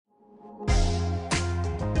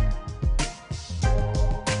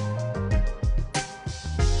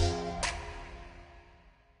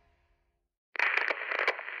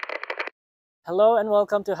Hello and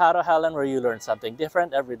welcome to How to Helen, where you learn something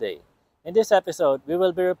different every day. In this episode, we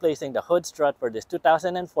will be replacing the hood strut for this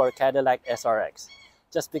 2004 Cadillac SRX,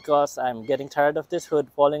 just because I'm getting tired of this hood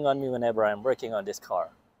falling on me whenever I'm working on this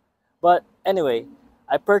car. But anyway,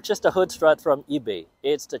 I purchased the hood strut from eBay.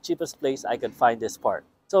 It's the cheapest place I could find this part.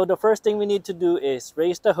 So the first thing we need to do is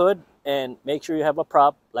raise the hood and make sure you have a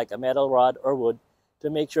prop like a metal rod or wood to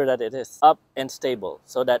make sure that it is up and stable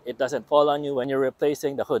so that it doesn't fall on you when you're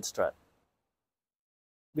replacing the hood strut.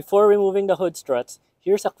 Before removing the hood struts,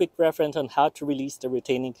 here's a quick reference on how to release the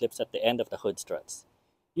retaining clips at the end of the hood struts.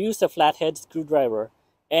 Use a flathead screwdriver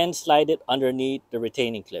and slide it underneath the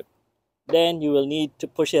retaining clip. Then you will need to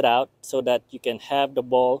push it out so that you can have the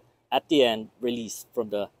ball at the end released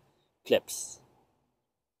from the clips.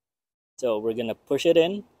 So we're going to push it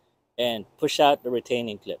in and push out the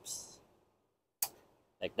retaining clips.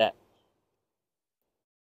 Like that.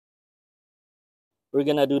 We're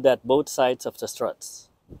going to do that both sides of the struts.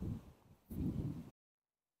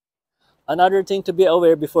 Another thing to be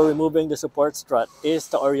aware before removing the support strut is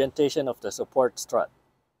the orientation of the support strut.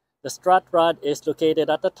 The strut rod is located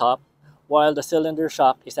at the top while the cylinder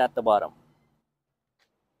shock is at the bottom.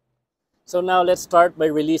 So now let's start by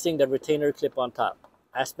releasing the retainer clip on top.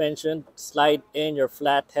 As mentioned, slide in your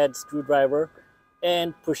flathead screwdriver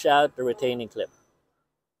and push out the retaining clip.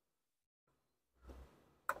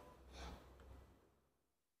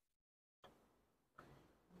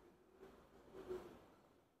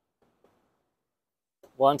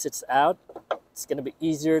 Once it's out, it's going to be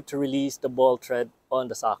easier to release the ball thread on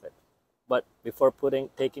the socket. But before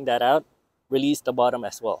taking that out, release the bottom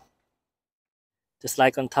as well. Just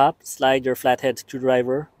like on top, slide your flathead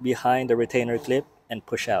screwdriver behind the retainer clip and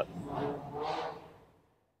push out.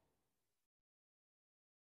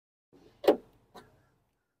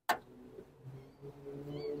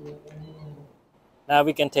 Now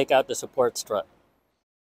we can take out the support strut.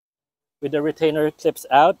 With the retainer clips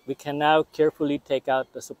out, we can now carefully take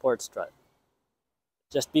out the support strut.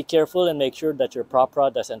 Just be careful and make sure that your prop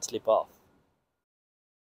rod doesn't slip off.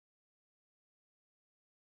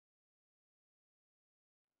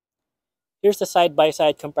 Here's a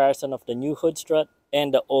side-by-side comparison of the new hood strut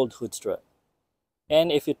and the old hood strut.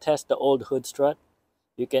 And if you test the old hood strut,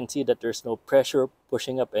 you can see that there's no pressure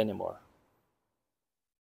pushing up anymore.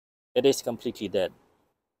 It is completely dead.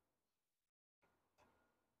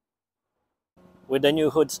 With the new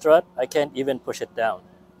hood strut, I can't even push it down.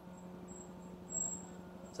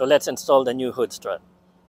 So let's install the new hood strut.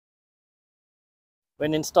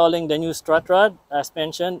 When installing the new strut rod, as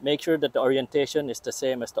mentioned, make sure that the orientation is the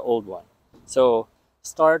same as the old one. So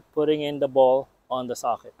start putting in the ball on the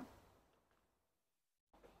socket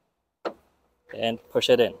and push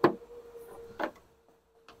it in.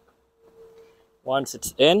 Once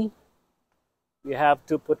it's in, you have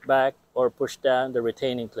to put back or push down the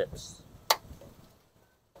retaining clips.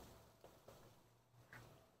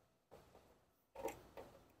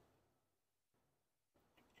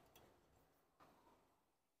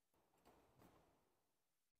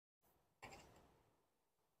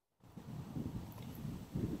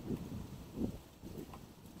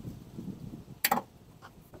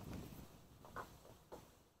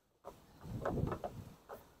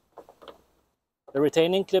 The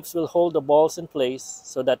retaining clips will hold the balls in place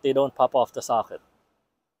so that they don't pop off the socket.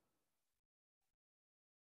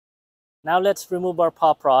 Now let's remove our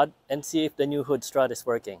pop rod and see if the new hood strut is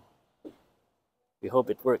working. We hope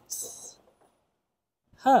it works.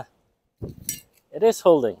 Huh, it is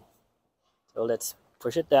holding. So let's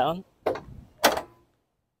push it down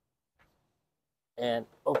and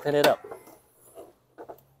open it up.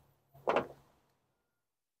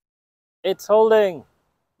 It's holding!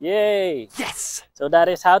 Yay! Yes! So that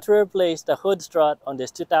is how to replace the hood strut on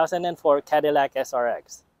this 2004 Cadillac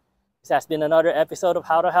SRX. This has been another episode of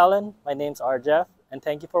How to Helen. My name's Jeff, and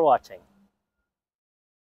thank you for watching.